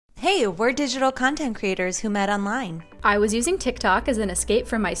Hey, we're digital content creators who met online. I was using TikTok as an escape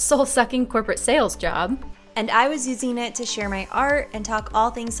from my soul-sucking corporate sales job. And I was using it to share my art and talk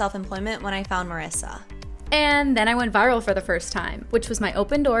all things self-employment when I found Marissa. And then I went viral for the first time, which was my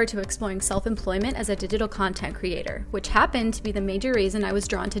open door to exploring self-employment as a digital content creator, which happened to be the major reason I was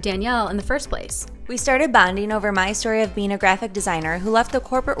drawn to Danielle in the first place. We started bonding over my story of being a graphic designer who left the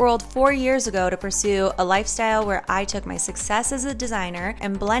corporate world 4 years ago to pursue a lifestyle where I took my success as a designer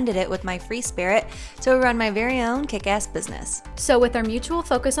and blended it with my free spirit to run my very own kick-ass business. So with our mutual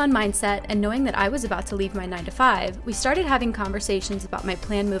focus on mindset and knowing that I was about to leave my 9-to-5, we started having conversations about my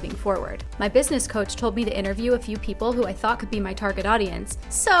plan moving forward. My business coach told me to interview a few people who I thought could be my target audience,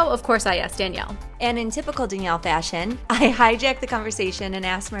 so of course I asked Danielle. And in typical Danielle fashion, I hijacked the conversation and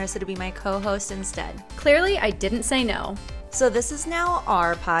asked Marissa to be my co-host instead. Clearly, I didn't say no. So this is now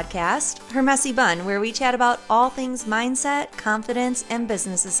our podcast, Her Messy Bun, where we chat about all things mindset, confidence, and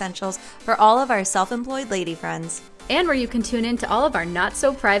business essentials for all of our self-employed lady friends. And where you can tune in to all of our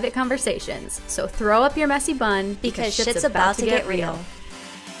not-so-private conversations. So throw up your messy bun because shit's about to get real.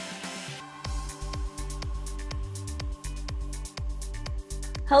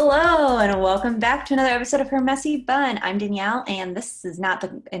 Hello, and welcome back to another episode of Her Messy Bun. I'm Danielle, and this is not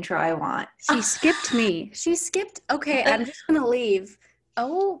the intro I want. She skipped me. Okay, I'm just going to leave.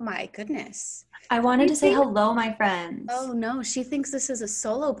 Oh my goodness. I wanted to say hello, my friends. Oh no, she thinks this is a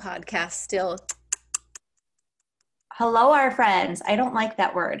solo podcast still. Hello, our friends. I don't like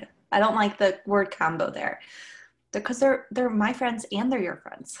that word. I don't like the word combo there. Because they're my friends and they're your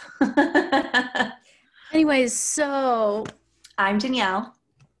friends. Anyways, so I'm Danielle.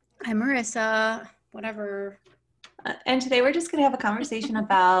 I'm Marissa, whatever. And today we're just going to have a conversation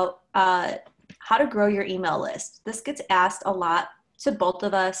about how to grow your email list. This gets asked a lot to both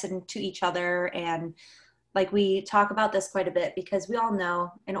of us and to each other. And like we talk about this quite a bit because we all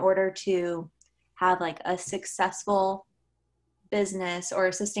know in order to have like a successful business or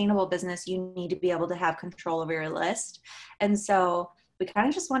a sustainable business, you need to be able to have control over your list. And so we kind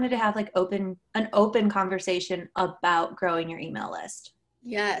of just wanted to have like an open conversation about growing your email list.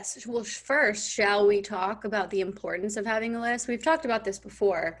 Yes. Well, first, shall we talk about the importance of having a list? We've talked about this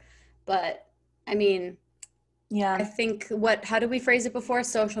before, but I mean, yeah, I think how did we phrase it before?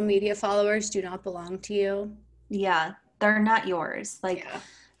 Social media followers do not belong to you. Yeah, they're not yours. Like,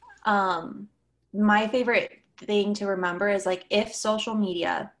 my favorite thing to remember is like if social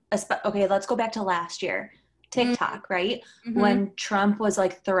media, okay, let's go back to last year, TikTok, right? Mm-hmm. When Trump was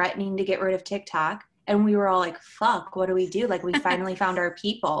like threatening to get rid of TikTok. And we were all like, fuck, what do we do? Like, we finally found our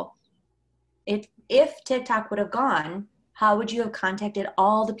people. If TikTok would have gone, how would you have contacted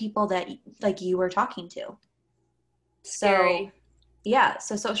all the people that like you were talking to? Scary. So, yeah.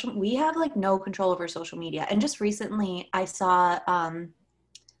 So we have like no control over social media. And just recently I saw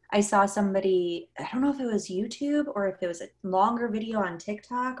somebody, I don't know if it was YouTube or if it was a longer video on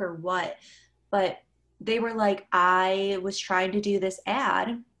TikTok or what, but they were like, I was trying to do this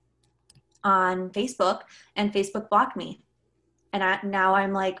ad on Facebook and Facebook blocked me. And now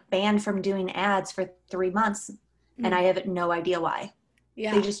I'm like banned from doing ads for 3 months and I have no idea why.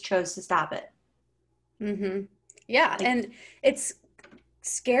 Yeah. They just chose to stop it. Mm-hmm. Yeah. And it's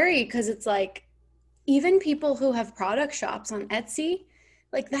scary because it's like, even people who have product shops on Etsy,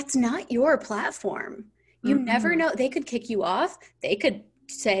 like that's not your platform. You never know. They could kick you off. They could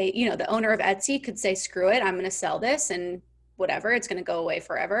say, the owner of Etsy could say, screw it, I'm going to sell this and whatever, it's going to go away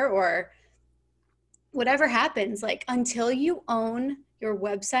forever. Or whatever happens, like until you own your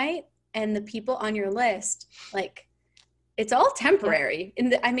website and the people on your list, like it's all temporary.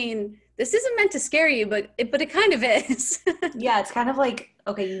 This isn't meant to scare you, but it kind of is. Yeah, it's kind of like,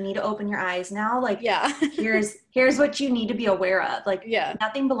 okay, you need to open your eyes now. Like, yeah, here's what you need to be aware of. Like, yeah,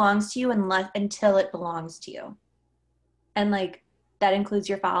 nothing belongs to you until it belongs to you. And like that includes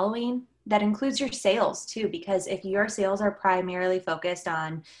your following, that includes your sales too, because if your sales are primarily focused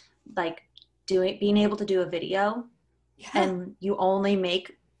on like being able to do a video and you only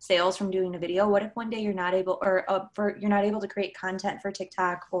make sales from doing a video, what if one day you're not able to create content for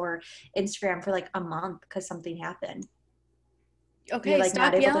TikTok or Instagram for like a month because something happened? Okay, like,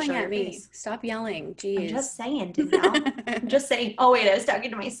 stop yelling at me. Stop yelling. Jeez. I'm just saying, Danielle. I'm just saying. Oh wait, I was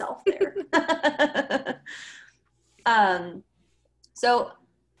talking to myself there. So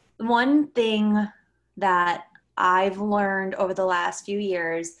one thing that I've learned over the last few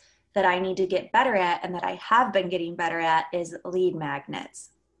years that I need to get better at and that I have been getting better at is lead magnets.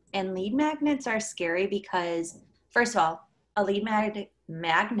 And lead magnets are scary because, first of all, a lead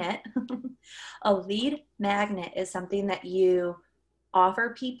magnet a lead magnet is something that you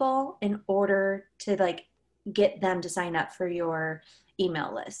offer people in order to like get them to sign up for your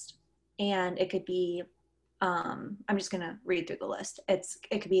email list. and it could be, I'm just going to read through the list. It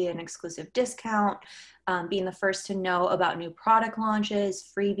could be an exclusive discount, being the first to know about new product launches,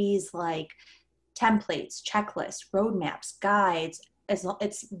 freebies like templates, checklists, roadmaps, guides.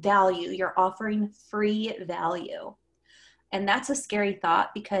 It's value. You're offering free value. And that's a scary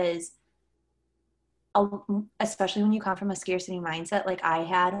thought because especially when you come from a scarcity mindset like I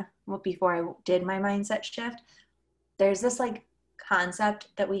had before I did my mindset shift, there's this like concept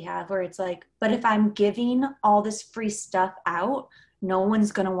that we have where it's like, but if I'm giving all this free stuff out, no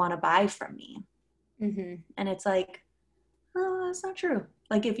one's going to want to buy from me. Mm-hmm. And it's like, oh, that's not true.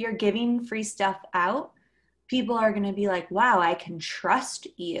 Like if you're giving free stuff out, people are going to be like, wow, I can trust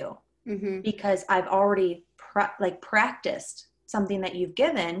you because I've already practiced something that you've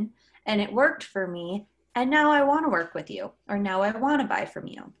given and it worked for me. And now I want to work with you, or now I want to buy from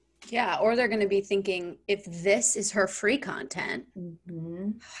you. Yeah. Or they're going to be thinking, if this is her free content,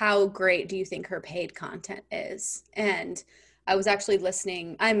 how great do you think her paid content is? And I was actually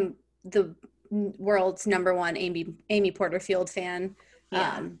listening. I'm the world's #1 Amy Porterfield fan.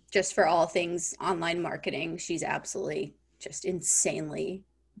 Yeah. Just for all things online marketing. She's absolutely just insanely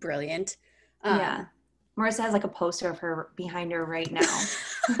brilliant. Yeah. Marissa has like a poster of her behind her right now.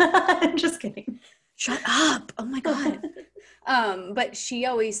 I'm just kidding. Shut up. Oh my God. But she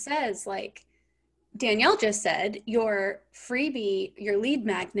always says, like Danielle just said, your freebie, your lead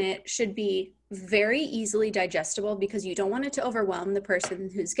magnet should be very easily digestible because you don't want it to overwhelm the person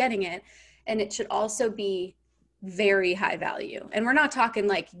who's getting it. And it should also be very high value. And we're not talking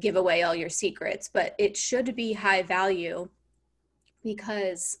like give away all your secrets, but it should be high value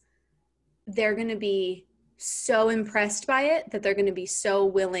because they're going to be so impressed by it that they're going to be so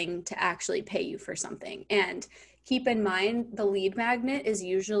willing to actually pay you for something. And keep in mind, the lead magnet is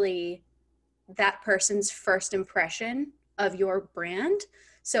usually that person's first impression of your brand.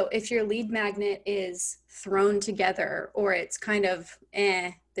 So if your lead magnet is thrown together or it's kind of,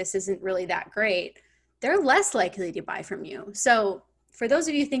 this isn't really that great, they're less likely to buy from you. So for those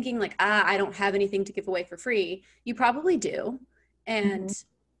of you thinking like, I don't have anything to give away for free, you probably do. And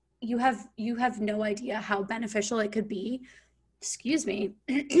you have no idea how beneficial it could be. Excuse me,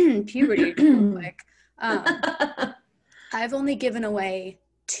 puberty real quick. I've only given away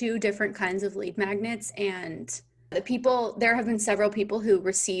 2 different kinds of lead magnets, and there have been several people who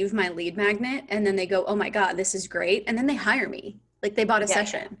receive my lead magnet and then they go, oh my God, this is great. And then they hire me. Like they bought a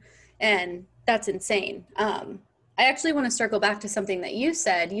session. And that's insane. I actually want to circle back to something that you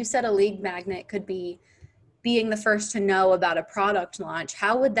said. You said a lead magnet could be being the first to know about a product launch.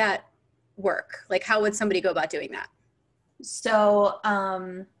 How would that work? Like, how would somebody go about doing that? So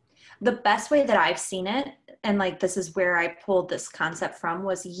the best way that I've seen it, and like this is where I pulled this concept from,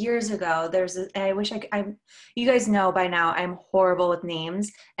 was years ago. You guys know by now I'm horrible with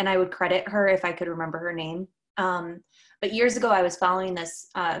names, and I would credit her if I could remember her name. But years ago, I was following this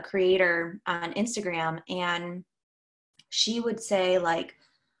creator on Instagram, and she would say, like,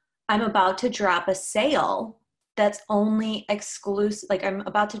 I'm about to drop a sale that's only exclusive. Like, I'm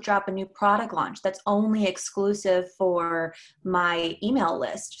about to drop a new product launch that's only exclusive for my email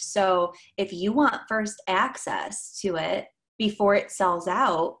list. So if you want first access to it before it sells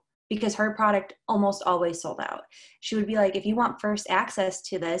out, because her product almost always sold out, she would be like, if you want first access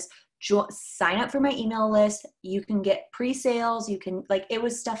to this, sign up for my email list. You can get pre-sales. You can, like, it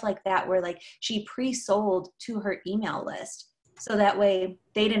was stuff like that where like she pre-sold to her email list. So that way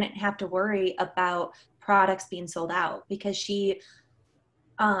they didn't have to worry about products being sold out, because she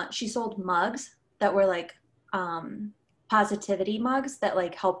sold mugs that were like positivity mugs that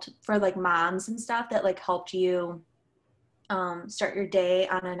like helped for like moms and stuff, that like helped you start your day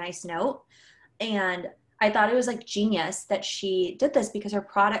on a nice note. And I thought it was like genius that she did this, because her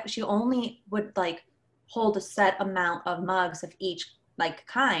product, she only would like hold a set amount of mugs of each like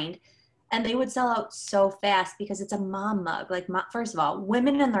kind, and they would sell out so fast because it's a mom mug. Like, first of all,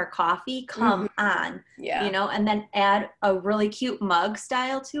 women and their coffee, come on, you know, and then add a really cute mug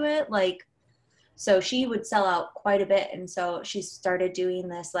style to it. Like, so she would sell out quite a bit. And so she started doing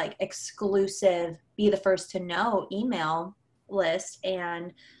this like exclusive, be the first to know email list.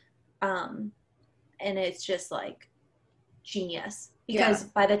 And it's just like genius, because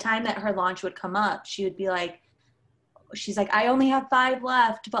by the time that her launch would come up, she would be like, she's like, I only have 5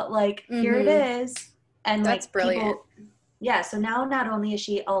 left, but like, here it is. And that's like, brilliant. So now not only is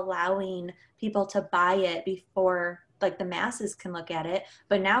she allowing people to buy it before like the masses can look at it,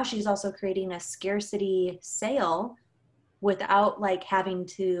 but now she's also creating a scarcity sale without like having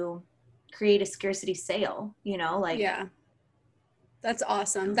to create a scarcity sale, you know, like. Yeah. That's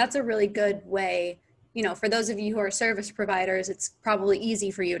awesome. That's a really good way you know, for those of you who are service providers, it's probably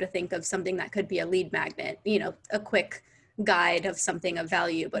easy for you to think of something that could be a lead magnet, you know, a quick guide of something of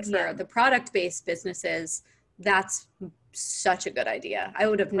value. But for the product-based businesses, that's such a good idea. I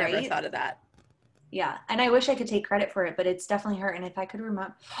would have never thought of that. Yeah. And I wish I could take credit for it, but it's definitely her. And if I could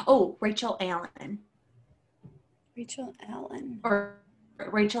remember, Rachel Allen. Rachel Allen. Or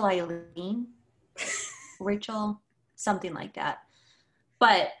Rachel Eileen. Rachel, something like that.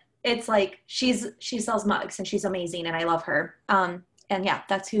 But it's like, she sells mugs and she's amazing and I love her. And yeah,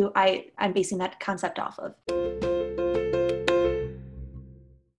 that's who I'm basing that concept off of.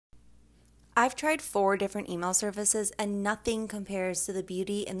 I've tried 4 different email services and nothing compares to the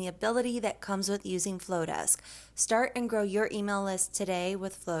beauty and the ability that comes with using Flowdesk. Start and grow your email list today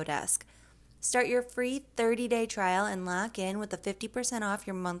with Flowdesk. Start your free 30-day trial and lock in with a 50% off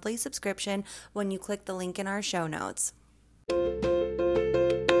your monthly subscription when you click the link in our show notes.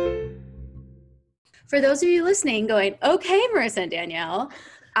 For those of you listening going, okay, Marissa and Danielle,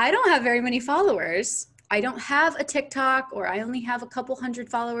 I don't have very many followers. I don't have a TikTok, or I only have a couple hundred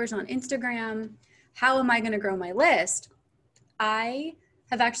followers on Instagram. How am I going to grow my list? I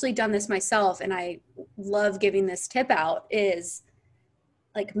have actually done this myself, and I love giving this tip out, is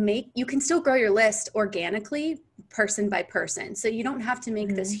like you can still grow your list organically, person by person. So you don't have to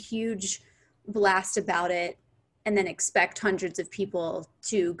make this huge blast about it and then expect hundreds of people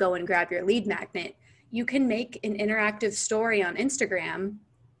to go and grab your lead magnet. You can make an interactive story on Instagram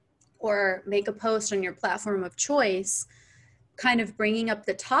or make a post on your platform of choice, kind of bringing up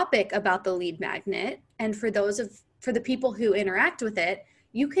the topic about the lead magnet. And for the people who interact with it,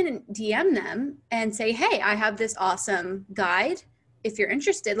 you can DM them and say, hey, I have this awesome guide. If you're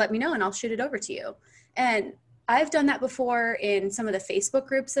interested, let me know and I'll shoot it over to you. And I've done that before in some of the Facebook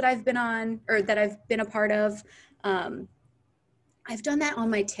groups that I've been on, or that I've been a part of. I've done that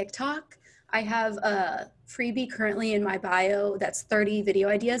on my TikTok. I have a freebie currently in my bio that's 30 video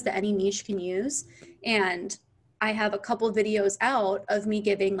ideas that any niche can use. And I have a couple videos out of me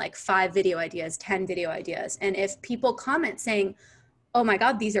giving like 5 video ideas, 10 video ideas. And if people comment saying, oh my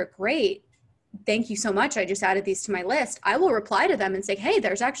God, these are great, thank you so much, I just added these to my list, I will reply to them and say, hey,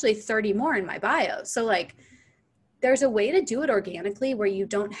 there's actually 30 more in my bio. So like, there's a way to do it organically where you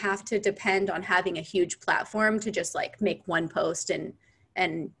don't have to depend on having a huge platform to just like make one post and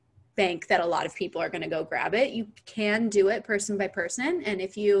bank that a lot of people are going to go grab it. You can do it person by person. And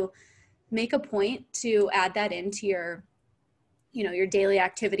if you make a point to add that into your, you know, your daily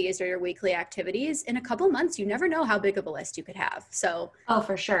activities or your weekly activities, in a couple months, you never know how big of a list you could have. So,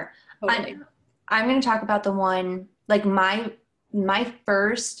 for sure. Totally. I'm going to talk about the one, like my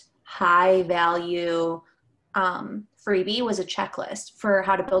first high value freebie was a checklist for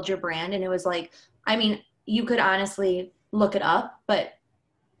how to build your brand. And it was like, I mean, you could honestly look it up, but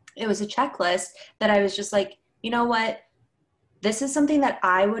it was a checklist that I was just like, you know what, this is something that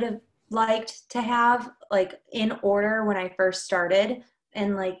I would have liked to have like in order when I first started.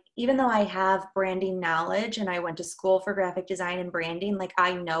 And like, even though I have branding knowledge and I went to school for graphic design and branding, like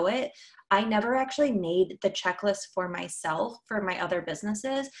I know it, I never actually made the checklist for myself for my other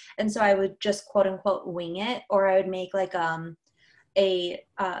businesses. And so I would just quote unquote wing it, or I would make like a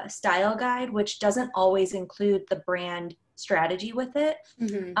style guide, which doesn't always include the brand strategy with it.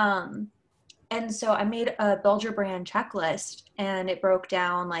 And so I made a build your brand checklist, and it broke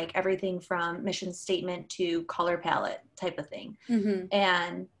down like everything from mission statement to color palette type of thing.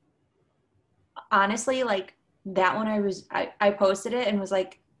 And honestly, like that one, I posted it and was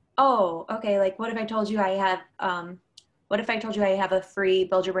like, oh, okay. Like, what if I told you I have a free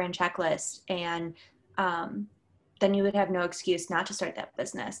build your brand checklist, and then you would have no excuse not to start that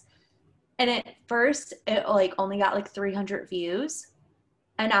business. And at first it like only got like 300 views.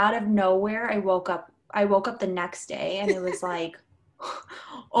 And out of nowhere, I woke up the next day and it was like,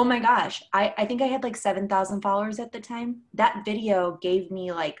 oh my gosh, I think I had like 7,000 followers at the time. That video gave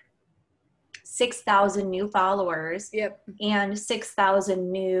me like 6,000 new followers and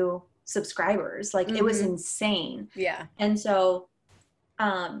 6,000 new subscribers. Like it was insane. Yeah. And so,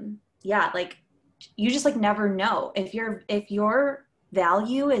 like you just like never know if your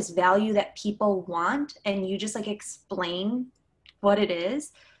value is value that people want, and you just like explain what it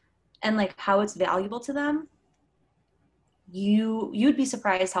is and like how it's valuable to them, you'd be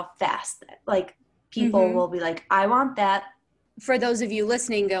surprised how fast like people will be like, I want that. For those of you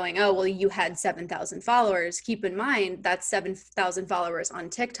listening going, oh, well, you had 7,000 followers, keep in mind that's 7,000 followers on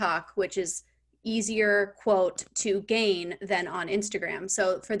TikTok, which is easier, quote, to gain than on Instagram.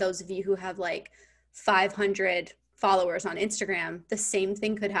 So for those of you who have like 500 followers on Instagram, the same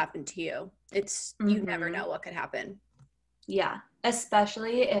thing could happen to you. You never know what could happen. Yeah.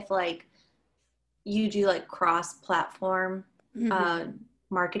 Especially if like you do like cross-platform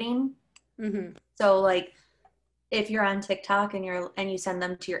marketing. Mm-hmm. So like if you're on TikTok and you send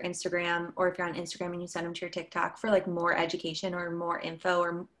them to your Instagram, or if you're on Instagram and you send them to your TikTok for like more education or more info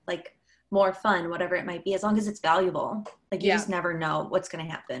or like more fun, whatever it might be, as long as it's valuable, like you just never know what's going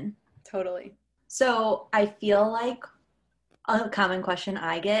to happen. Totally. So I feel like a common question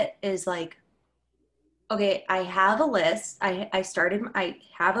I get is like, okay, I have a list. I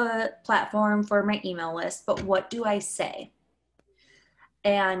have a platform for my email list, but what do I say?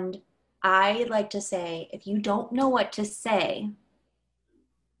 And I like to say, if you don't know what to say,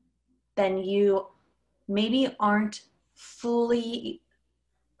 then you maybe aren't fully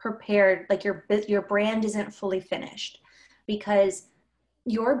prepared. Like your brand isn't fully finished, because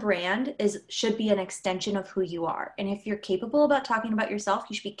your brand should be an extension of who you are. And if you're capable about talking about yourself,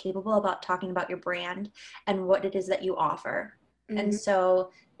 you should be capable about talking about your brand and what it is that you offer. Mm-hmm. And so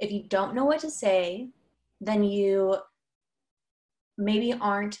if you don't know what to say, then you maybe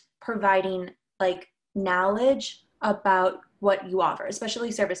aren't providing like knowledge about what you offer,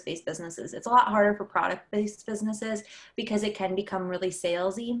 especially service-based businesses. It's a lot harder for product-based businesses because it can become really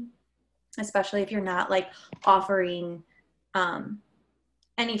salesy, especially if you're not like offering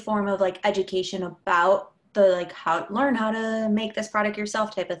any form of like education about the like learn how to make this product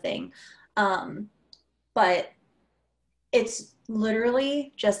yourself type of thing. But it's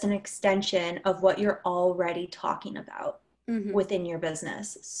literally just an extension of what you're already talking about within your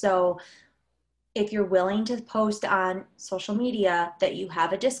business. So if you're willing to post on social media that you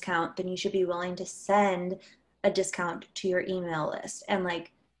have a discount, then you should be willing to send a discount to your email list. And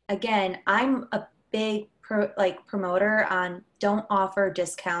like, again, I'm a big promoter on don't offer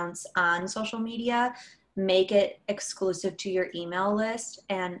discounts on social media, make it exclusive to your email list.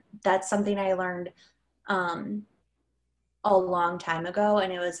 And that's something I learned a long time ago.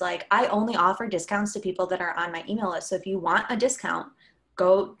 And it was like, I only offer discounts to people that are on my email list. So if you want a discount,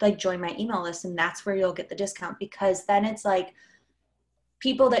 go like join my email list, and that's where you'll get the discount, because then it's like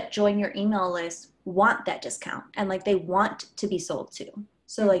people that join your email list want that discount and like they want to be sold to.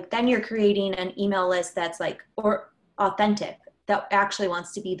 So like then you're creating an email list that's like or authentic, that actually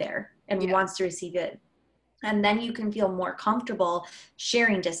wants to be there and wants to receive it. And then you can feel more comfortable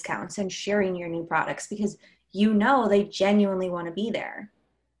sharing discounts and sharing your new products because you know they genuinely want to be there.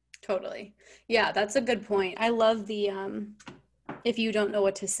 Totally. Yeah, that's a good point. I love the if you don't know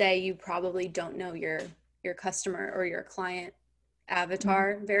what to say, you probably don't know your customer or your client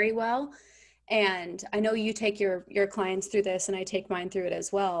avatar very well. And I know you take your clients through this, and I take mine through it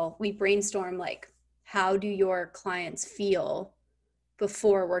as well. We brainstorm like, how do your clients feel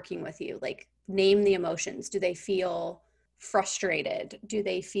before working with you? Like, name the emotions. Do they feel frustrated? Do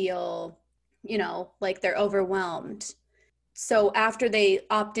they feel, like they're overwhelmed? So after they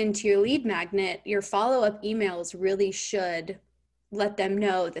opt into your lead magnet, your follow-up emails really should let them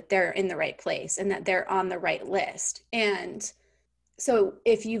know that they're in the right place and that they're on the right list. And so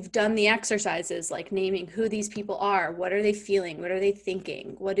if you've done the exercises, like naming who these people are, what are they feeling? What are they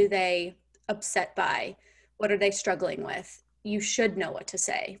thinking? What are they upset by? What are they struggling with? You should know what to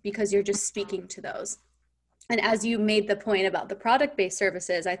say because you're just speaking to those. And as you made the point about the product-based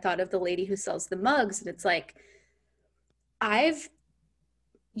services, I thought of the lady who sells the mugs. And it's like,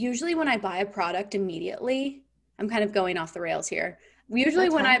 usually when I buy a product immediately, I'm kind of going off the rails here. Usually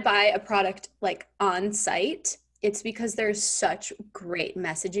when I buy a product like on site, it's because there's such great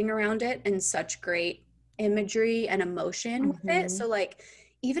messaging around it and such great imagery and emotion with it. So like,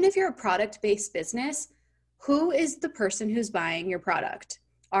 even if you're a product-based business, who is the person who's buying your product?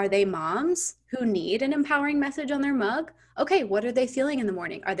 Are they moms who need an empowering message on their mug? Okay, what are they feeling in the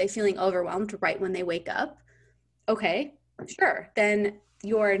morning? Are they feeling overwhelmed right when they wake up? Okay, sure. Then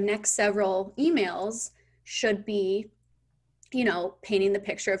your next several emails should be, painting the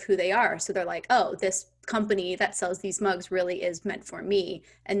picture of who they are. So they're like, oh, this company that sells these mugs really is meant for me.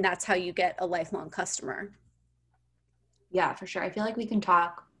 And that's how you get a lifelong customer. Yeah, for sure. I feel like we can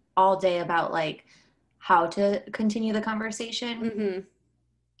talk all day about like how to continue the conversation.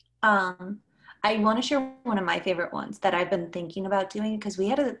 I want to share one of my favorite ones that I've been thinking about doing, because we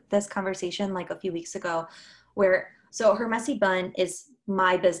had this conversation like a few weeks ago where, so Her Messy Bun is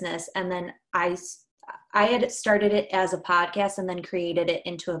my business. And then I had started it as a podcast and then created it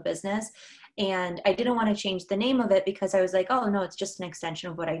into a business. And I didn't want to change the name of it because I was like, oh no, it's just an extension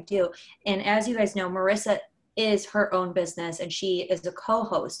of what I do. And as you guys know, Marissa is her own business and she is a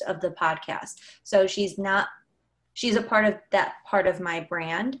co-host of the podcast. So she's a part of that part of my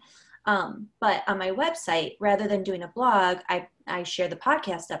brand. But on my website, rather than doing a blog, I share the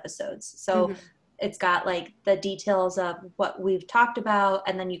podcast episodes. So it's got like the details of what we've talked about,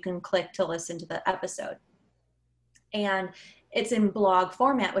 and then you can click to listen to the episode. And it's in blog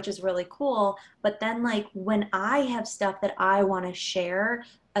format, which is really cool. But then like when I have stuff that I want to share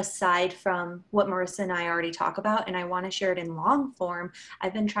aside from what Marissa and I already talk about, and I want to share it in long form,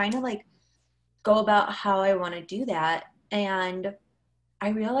 I've been trying to like go about how I want to do that. And I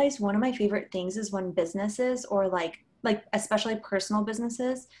realized one of my favorite things is when businesses or like especially personal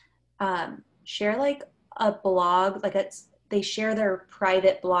businesses share like a blog, like they share their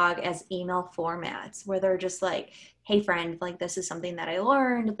private blog as email formats where they're just like, hey friend, like this is something that I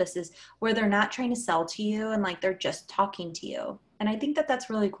learned. This is where they're not trying to sell to you and like they're just talking to you. And I think that that's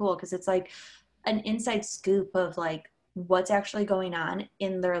really cool because it's like an inside scoop of like what's actually going on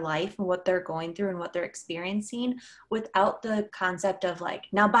in their life and what they're going through and what they're experiencing without the concept of like,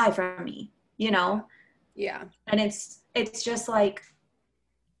 now buy from me, you know? Yeah. And it's just like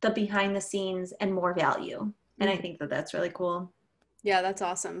the behind the scenes and more value. And I think that that's really cool. Yeah, that's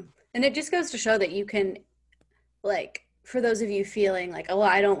awesome. And it just goes to show that you can, like, for those of you feeling like, oh,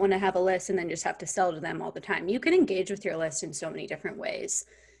 I don't want to have a list and then just have to sell to them all the time. You can engage with your list in so many different ways.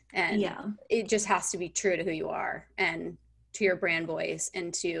 And it just has to be true to who you are and to your brand voice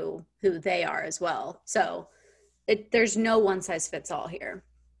and to who they are as well. So there's no one size fits all here.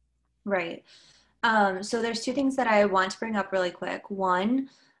 Right. So there's two things that I want to bring up really quick. One,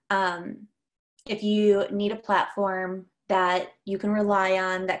 if you need a platform that you can rely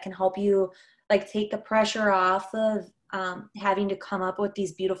on that can help you like take the pressure off of having to come up with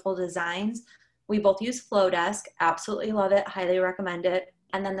these beautiful designs, we both use Flowdesk. Absolutely love it. Highly recommend it.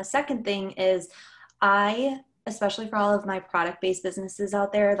 And then the second thing is especially for all of my product-based businesses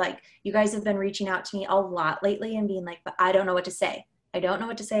out there, like you guys have been reaching out to me a lot lately and being like, but I don't know what to say. I don't know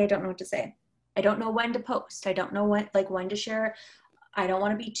what to say. I don't know what to say. I don't know when to post. I don't know when to share. I don't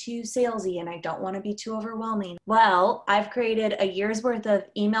want to be too salesy and I don't want to be too overwhelming. Well, I've created a year's worth of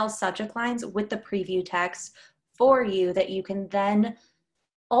email subject lines with the preview text for you that you can then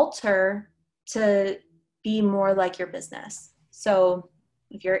alter to be more like your business. So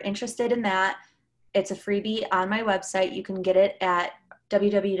if you're interested in that, it's a freebie on my website. You can get it at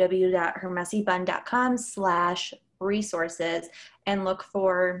www.hermessybun.com/resources and look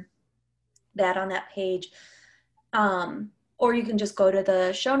for that on that page. Or you can just go to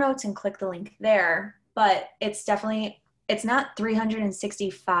the show notes and click the link there. But it's not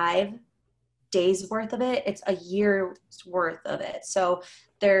 365 days worth of it. It's a year's worth of it. So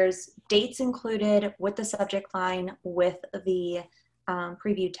there's dates included with the subject line with the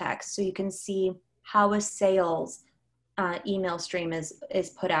preview text. So you can see how a sales email stream is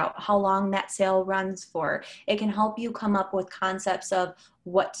put out, how long that sale runs for. It can help you come up with concepts of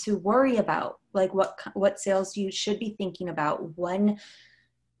what to worry about, like what sales you should be thinking about, when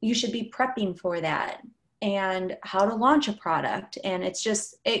you should be prepping for that, and how to launch a product. And it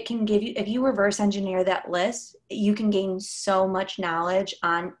can give you, if you reverse engineer that list, you can gain so much knowledge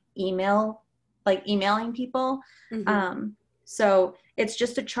on email, like emailing people. So it's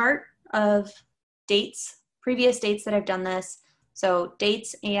just a chart of dates, previous dates that I've done this. So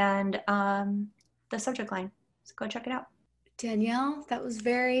dates and the subject line. So go check it out. Danielle, that was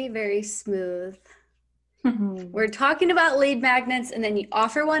very, very smooth. We're talking about lead magnets and then you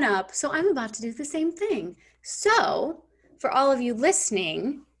offer one up. So I'm about to do the same thing. So for all of you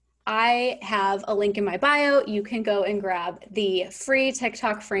listening, I have a link in my bio. You can go and grab the free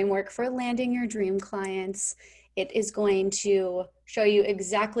TikTok framework for landing your dream clients. It is going to show you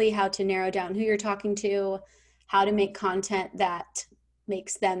exactly how to narrow down who you're talking to, how to make content that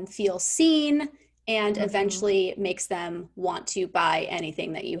makes them feel seen, and eventually makes them want to buy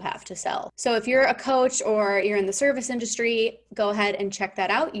anything that you have to sell. So if you're a coach or you're in the service industry, go ahead and check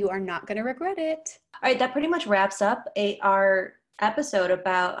that out. You are not going to regret it. All right, that pretty much wraps up our episode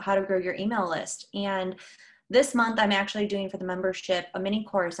about how to grow your email list. And this month, I'm actually doing for the membership a mini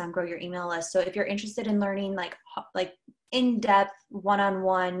course on grow your email list. So if you're interested in learning like in-depth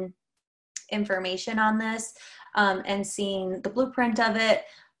one-on-one information on this and seeing the blueprint of it,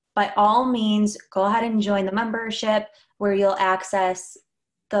 by all means, go ahead and join the membership where you'll access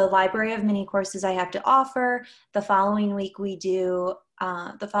the library of mini courses I have to offer. The following week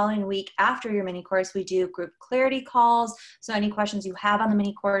after your mini course, we do group clarity calls. So any questions you have on the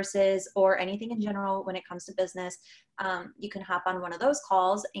mini courses or anything in general when it comes to business, you can hop on one of those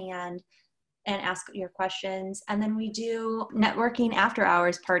calls and ask your questions. And then we do networking after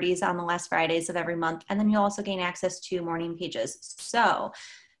hours parties on the last Fridays of every month. And then you'll also gain access to morning pages. So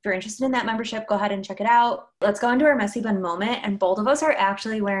if you're interested in that membership, go ahead and check it out. Let's go into our messy bun moment. And both of us are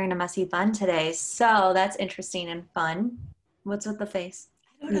actually wearing a messy bun today. So that's interesting and fun. What's with the face?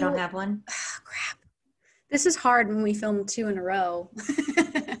 I You don't have one? Oh, crap. This is hard when we film 2 in a row.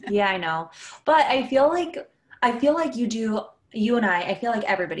 Yeah, I know. But I feel like you do, you and I feel like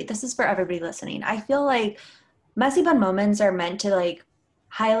everybody, this is for everybody listening. I feel like messy bun moments are meant to like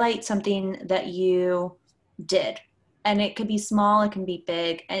highlight something that you did. And it could be small, it can be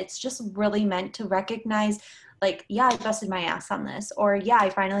big. And it's just really meant to recognize like, yeah, I busted my ass on this, or yeah, I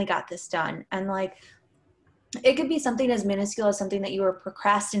finally got this done. And like, it could be something as minuscule as something that you were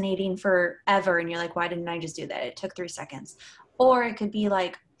procrastinating forever and you're like, why didn't I just do that? It took 3 seconds. Or it could be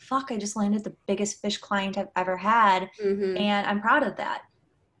like, fuck, I just landed the biggest fish client I've ever had. And I'm proud of that.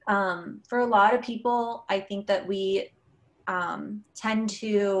 For a lot of people, I think that we tend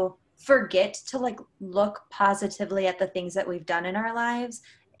to forget to like look positively at the things that we've done in our lives.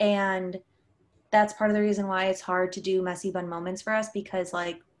 And that's part of the reason why it's hard to do messy bun moments for us, because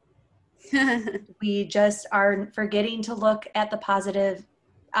like we just are forgetting to look at the positive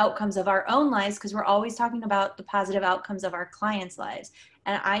outcomes of our own lives, because we're always talking about the positive outcomes of our clients' lives.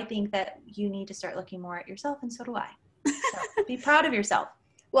 And I think that you need to start looking more at yourself, and so do I. So be proud of yourself.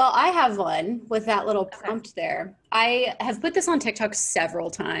 Well, I have one with that little prompt there. I have put this on TikTok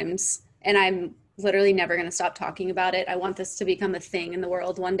several times, and I'm literally never going to stop talking about it. I want this to become a thing in the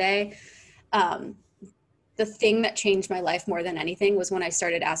world one day. The thing that changed my life more than anything was when I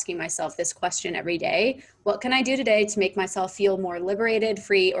started asking myself this question every day. What can I do today to make myself feel more liberated,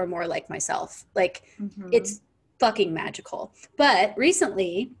 free, or more like myself? Like, it's fucking magical. But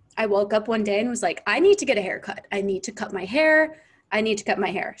recently, I woke up one day and was like, I need to get a haircut. I need to cut my hair.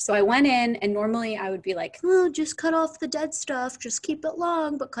 So I went in, and normally I would be like, oh, just cut off the dead stuff. Just keep it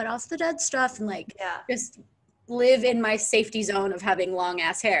long, but cut off the dead stuff. And like, just live in my safety zone of having long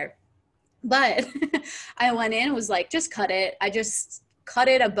ass hair. But I went in and was like, just cut it. I just cut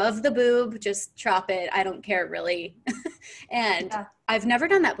it above the boob, just chop it. I don't care really. And I've never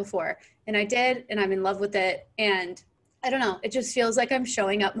done that before. And I did, and I'm in love with it. And I don't know, it just feels like I'm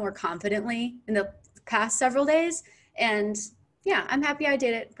showing up more confidently in the past several days. And yeah, I'm happy I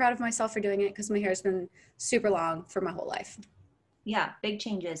did it. Proud of myself for doing it, because my hair's been super long for my whole life. Yeah, big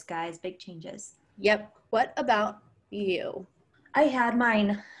changes, guys, big changes. Yep. What about you? I had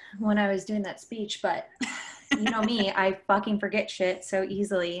mine when I was doing that speech, but you know me, I fucking forget shit so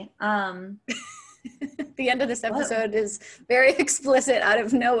easily. The end of this episode is very explicit out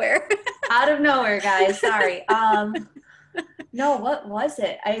of nowhere. Out of nowhere, guys. Sorry. No, what was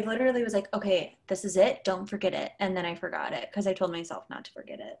it? I literally was like, okay, this is it. Don't forget it. And then I forgot it because I told myself not to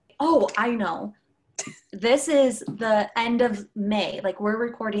forget it. Oh, I know. This is the end of May. Like, we're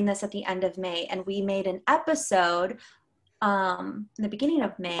recording this at the end of May, and we made an episode in the beginning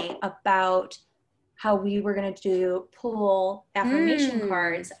of May about how we were going to pull affirmation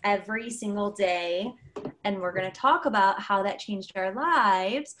cards every single day, and we're going to talk about how that changed our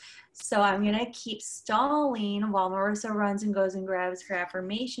lives. So I'm going to keep stalling while Marissa runs and goes and grabs her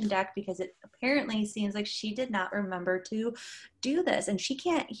affirmation deck, because it apparently seems like she did not remember to do this, and she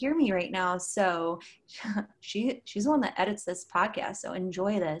can't hear me right now. So she's the one that edits this podcast. So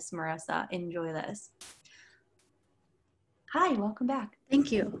enjoy this, Marissa. Enjoy this. Hi, welcome back.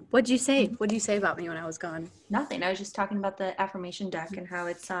 Thank you. What'd you say? What'd you say about me when I was gone? Nothing. I was just talking about the affirmation deck and how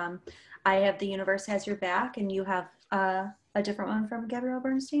it's I have the universe has your back, and you have a different one from Gabrielle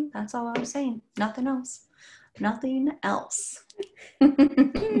Bernstein. That's all I was saying. Nothing else. Nothing else.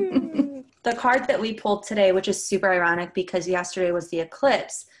 The card that we pulled today, which is super ironic because yesterday was the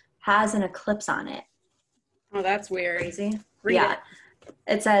eclipse, has an eclipse on it. Oh, that's weird. Crazy. Yeah.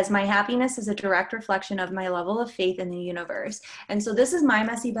 It says, my happiness is a direct reflection of my level of faith in the universe. And so this is my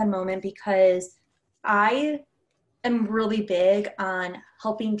messy bun moment, because I am really big on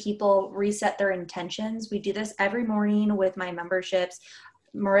helping people reset their intentions. We do this every morning with my memberships.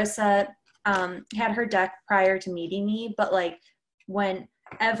 Marissa had her deck prior to meeting me, but like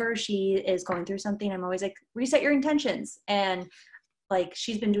whenever she is going through something, I'm always like, reset your intentions. And like,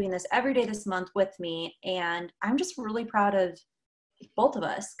 she's been doing this every day this month with me. And I'm just really proud of both of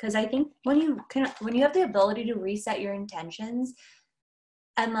us, because I think when you have the ability to reset your intentions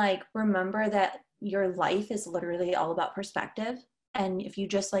and like remember that your life is literally all about perspective, and if you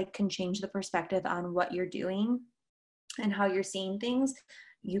just like can change the perspective on what you're doing and how you're seeing things,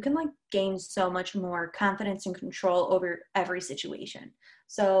 you can like gain so much more confidence and control over every situation.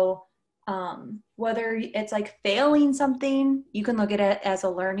 So whether it's like failing something, you can look at it as a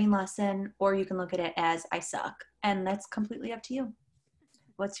learning lesson, or you can look at it as I suck, and that's completely up to you.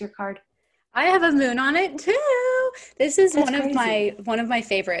 What's your card? I have a moon on it too. This is That's one of my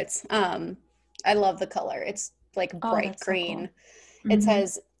favorites. I love the color. It's like bright green. So cool. It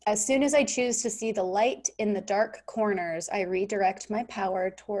says, As soon as I choose to see the light in the dark corners, I redirect my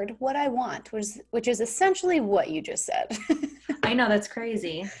power toward what I want, which is essentially what you just said. I know, that's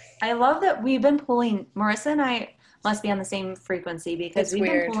crazy. I love that we've been pulling, Marissa and I must be on the same frequency because we've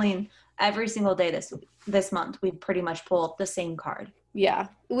been pulling every single day this month. We pretty much pull the same card. Yeah.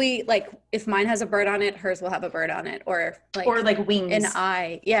 We like, if mine has a bird on it, hers will have a bird on it, or like wings. An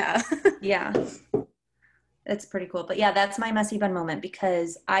eye. Yeah. Yeah. It's pretty cool. But yeah, that's my messy bun moment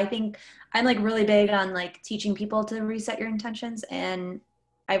because I think I'm like really big on like teaching people to reset your intentions. And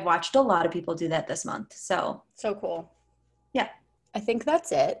I've watched a lot of people do that this month. So cool. Yeah. I think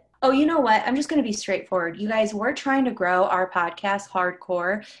that's it. Oh, you know what? I'm just going to be straightforward. You guys, we're trying to grow our podcast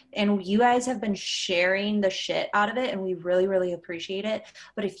hardcore, and you guys have been sharing the shit out of it, and we really, really appreciate it.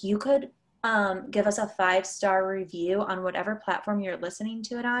 But if you could give us a 5-star review on whatever platform you're listening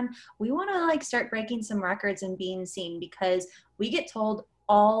to it on, we want to like start breaking some records and being seen, because we get told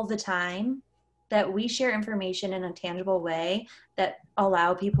all the time that we share information in a tangible way that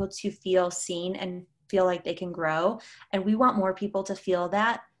allow people to feel seen and feel like they can grow. And we want more people to feel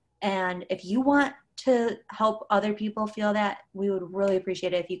that. And if you want to help other people feel that, we would really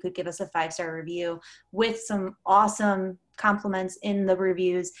appreciate it if you could give us a 5-star review with some awesome compliments in the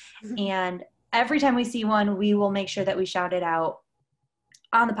reviews. And every time we see one, we will make sure that we shout it out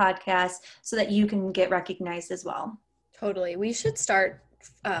on the podcast so that you can get recognized as well. Totally. We should start.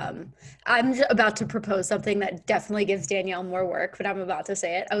 I'm about to propose something that definitely gives Danielle more work, but I'm about to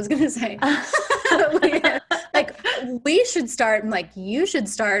say it. I was going to say, we should start, like, you should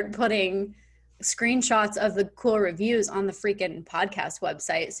start putting screenshots of the cool reviews on the freaking podcast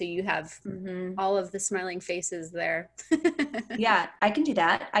website, so you have all of the smiling faces there. Yeah, I can do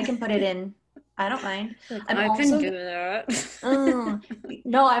that. I can put it in. I don't mind. I can do that.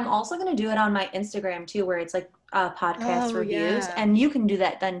 No, I'm also going to do it on my Instagram too, where it's like podcast reviews. Yeah. And you can do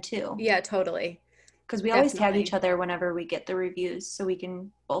that then too. Yeah, totally. Because we always tag each other whenever we get the reviews, so we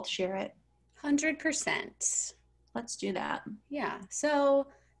can both share it. 100%. Let's do that. Yeah. So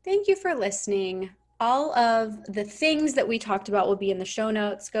thank you for listening. All of the things that we talked about will be in the show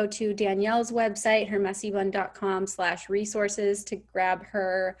notes. Go to Danielle's website, hermessybun.com/resources to grab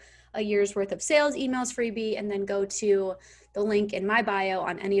her a year's worth of sales emails freebie, and then go to the link in my bio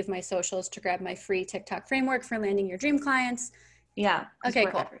on any of my socials to grab my free TikTok framework for landing your dream clients. Yeah. Okay,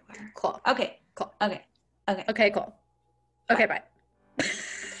 cool. Everywhere. Cool. Okay. Cool. Okay. Okay. Okay, cool. Okay, bye.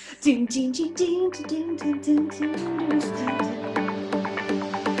 Ding, ding, ding, ding, ding, ding, ding, ding, ding.